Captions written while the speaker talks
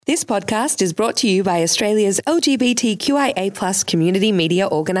This podcast is brought to you by Australia's LGBTQIA+ community media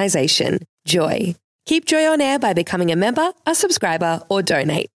organisation, Joy. Keep Joy on air by becoming a member, a subscriber, or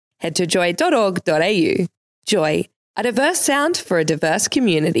donate. Head to joy.org.au. Joy, a diverse sound for a diverse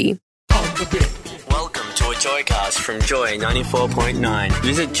community. Welcome to a Joycast from Joy 94.9.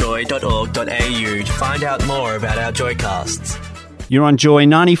 Visit joy.org.au to find out more about our Joycasts. You're on Joy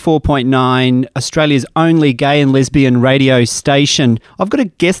 94.9, Australia's only gay and lesbian radio station. I've got a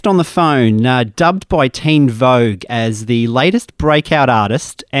guest on the phone, dubbed by Teen Vogue as the latest breakout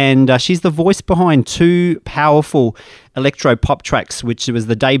artist, and she's the voice behind two powerful electro-pop tracks, which was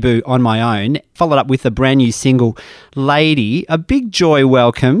the debut On My Own, followed up with a brand new single, Lady. A big Joy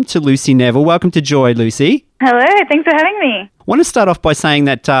welcome to Lucy Neville. Welcome to Joy, Lucy. Hello, thanks for having me. I want to start off by saying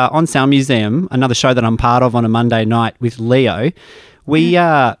that on Sound Museum, another show that I'm part of on a Monday night with Leo, we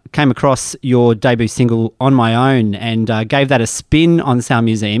came across your debut single On My Own and gave that a spin on Sound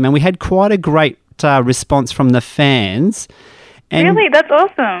Museum, and we had quite a great response from the fans. And really? That's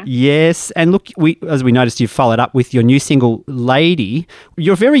awesome. Yes. And look, as we noticed, you followed up with your new single, Lady.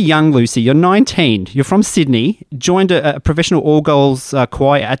 You're very young, Lucy. You're 19. You're from Sydney, joined a professional all-girls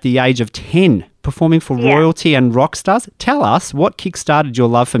choir at the age of 10, performing for royalty and rock stars. Tell us, what kick-started your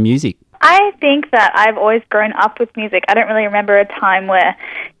love for music? I think that I've always grown up with music. I don't really remember a time where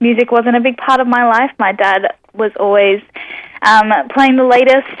music wasn't a big part of my life. My dad was always playing the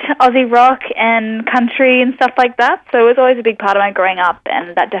latest Aussie rock and country and stuff like that. So it was always a big part of my growing up,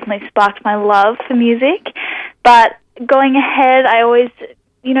 and that definitely sparked my love for music. But going ahead, I always,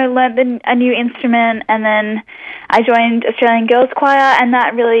 learned a new instrument, and then I joined Australian Girls Choir, and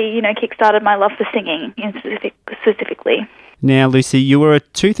that really, kick-started my love for singing specifically. Now, Lucy, you were a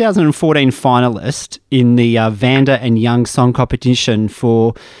 2014 finalist in the Vanda and Young Song Competition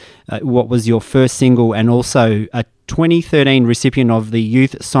for what was your first single, and also a 2013 recipient of the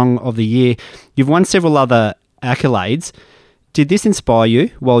Youth Song of the Year. You've won several other accolades. Did this inspire you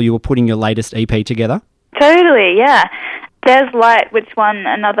while you were putting your latest EP together? Totally, yeah. There's Light, which won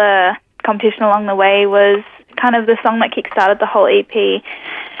another competition along the way, was kind of the song that kick-started the whole EP.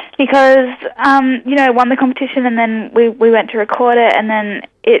 Because, won the competition, and then we went to record it, and then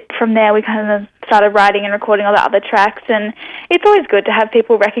from there we kind of started writing and recording all the other tracks, and it's always good to have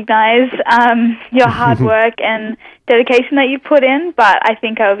people recognise your hard work and dedication that you put in, but I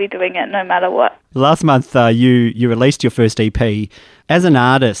think I will be doing it no matter what. Last month you released your first EP. As an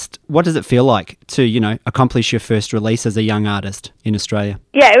artist, what does it feel like to, accomplish your first release as a young artist in Australia?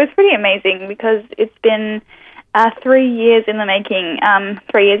 Yeah, it was pretty amazing because it's been 3 years in the making,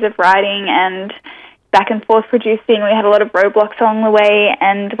 3 years of writing and back and forth producing. We had a lot of roadblocks along the way,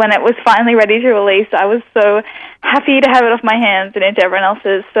 and when it was finally ready to release, I was so happy to have it off my hands and into everyone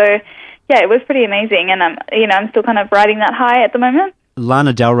else's. So, yeah, it was pretty amazing, and I'm still kind of riding that high at the moment.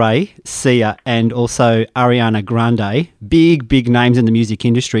 Lana Del Rey, Sia, and also Ariana Grande, big names in the music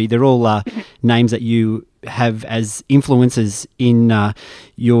industry. They're all names that you have as influences in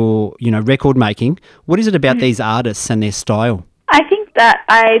your record making. What is it about these artists and their style? I think that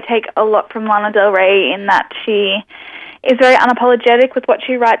I take a lot from Lana Del Rey in that she is very unapologetic with what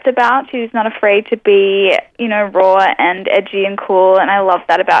she writes about. She's not afraid to be, raw and edgy and cool, and I love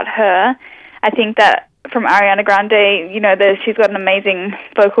that about her. I think that from Ariana Grande, she's got an amazing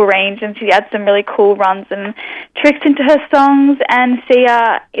vocal range, and she adds some really cool runs and tricks into her songs, and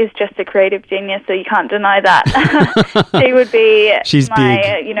Sia is just a creative genius, so you can't deny that. She would be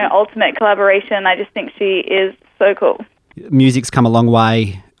my, ultimate collaboration. I just think she is so cool. Music's come a long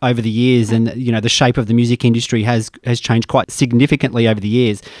way over the years, and, the shape of the music industry has changed quite significantly over the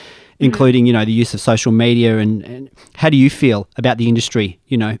years, including, the use of social media. And how do you feel about the industry,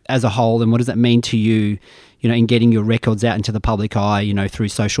 as a whole, and what does it mean to you, in getting your records out into the public eye, through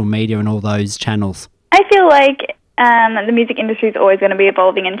social media and all those channels? I feel like the music industry is always going to be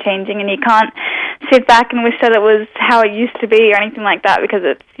evolving and changing, and you can't sit back and wish that it was how it used to be or anything like that, because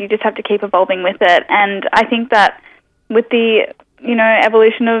you just have to keep evolving with it. And I think that with the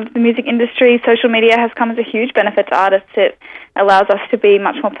evolution of the music industry, social media has come as a huge benefit to artists. It allows us to be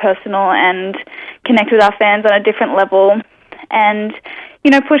much more personal and connect with our fans on a different level, and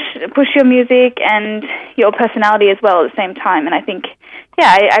push your music and your personality as well at the same time. And I think,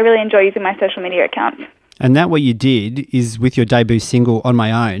 I really enjoy using my social media accounts. And that what you did is with your debut single, On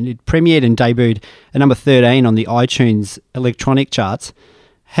My Own. It premiered and debuted at number 13 on the iTunes electronic charts.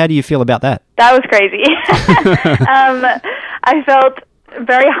 How do you feel about that? That was crazy. I felt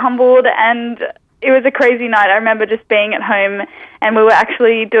very humbled, and it was a crazy night. I remember just being at home, and we were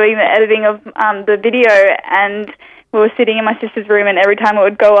actually doing the editing of the video, and we were sitting in my sister's room, and every time it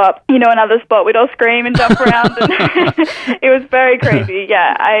would go up, another spot, we'd all scream and jump around. And it was very crazy.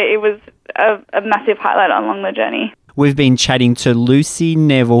 Yeah, it was a massive highlight along the journey. We've been chatting to Lucy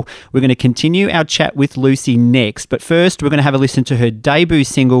Neville. We're going to continue our chat with Lucy next, but first we're going to have a listen to her debut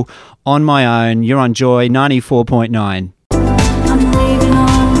single, On My Own. You're on Joy 94.9.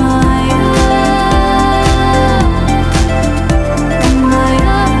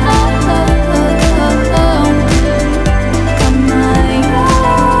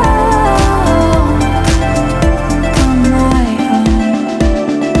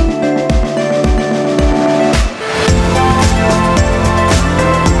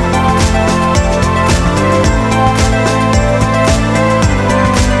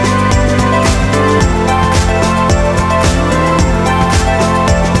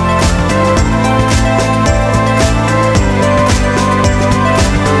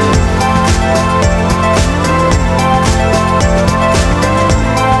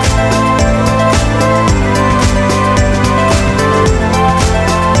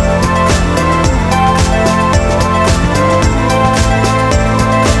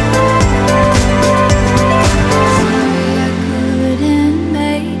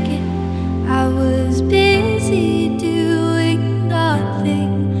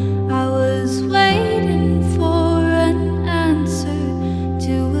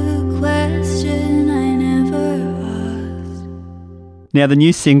 Now, the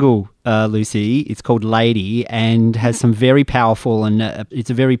new single, Lucy, it's called Lady and has some very powerful and it's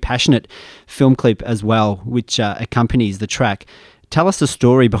a very passionate film clip as well, which accompanies the track. Tell us the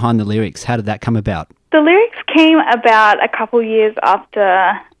story behind the lyrics. How did that come about? The lyrics came about a couple years after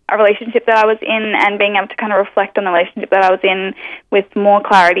a relationship that I was in, and being able to kind of reflect on the relationship that I was in with more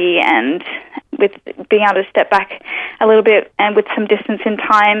clarity and with being able to step back a little bit and with some distance in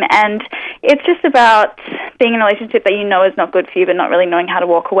time. And it's just about being in a relationship that you know is not good for you, but not really knowing how to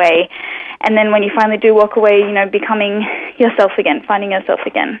walk away. And then when you finally do walk away, becoming yourself again, finding yourself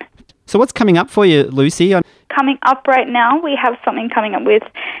again. So what's coming up for you, Lucy? Coming up right now, we have something coming up with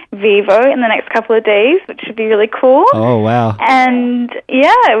Vivo in the next couple of days, which should be really cool. Oh, wow. And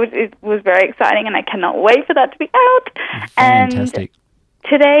yeah, it was very exciting, and I cannot wait for that to be out. Fantastic. And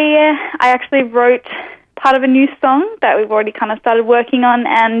today I actually wrote part of a new song that we've already kind of started working on,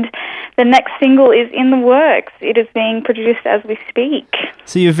 and the next single is in the works. It is being produced as we speak.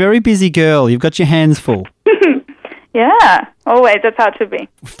 So you're a very busy girl. You've got your hands full. Yeah, always. That's how it should be.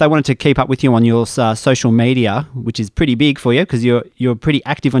 If they wanted to keep up with you on your social media, which is pretty big for you because you're pretty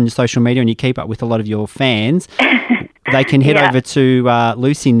active on your social media and you keep up with a lot of your fans, they can head over to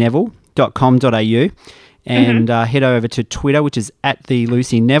lucyneville.com.au and head over to Twitter, which is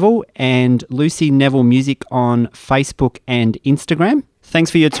 @the_Lucy_Neville, and Lucy Neville Music on Facebook and Instagram. Thanks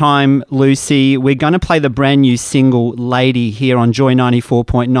for your time, Lucy. We're going to play the brand new single, Lady, here on Joy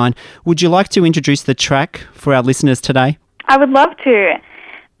 94.9. Would you like to introduce the track for our listeners today? I would love to.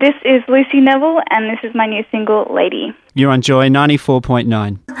 This is Lucy Neville, and this is my new single, Lady. You're on Joy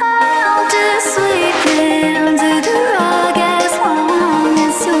 94.9.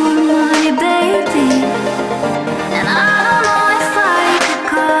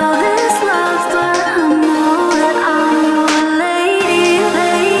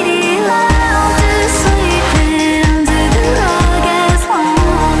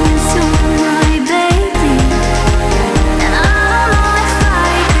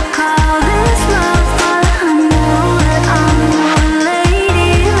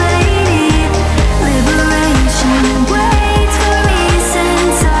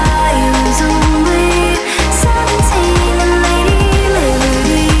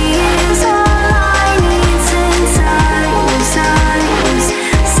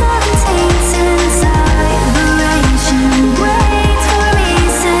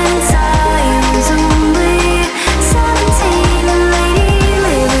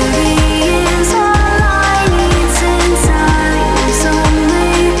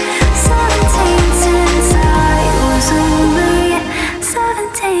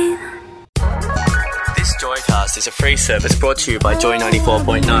 Is a free service brought to you by Joy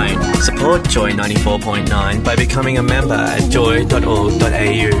 94.9. Support Joy 94.9 by becoming a member at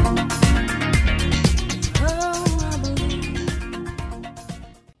joy.org.au.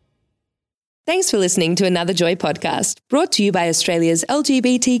 Thanks for listening to another Joy podcast, brought to you by Australia's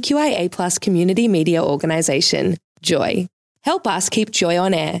LGBTQIA+ community media organisation, Joy. Help us keep Joy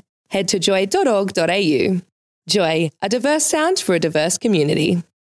on air. Head to joy.org.au. Joy, a diverse sound for a diverse community.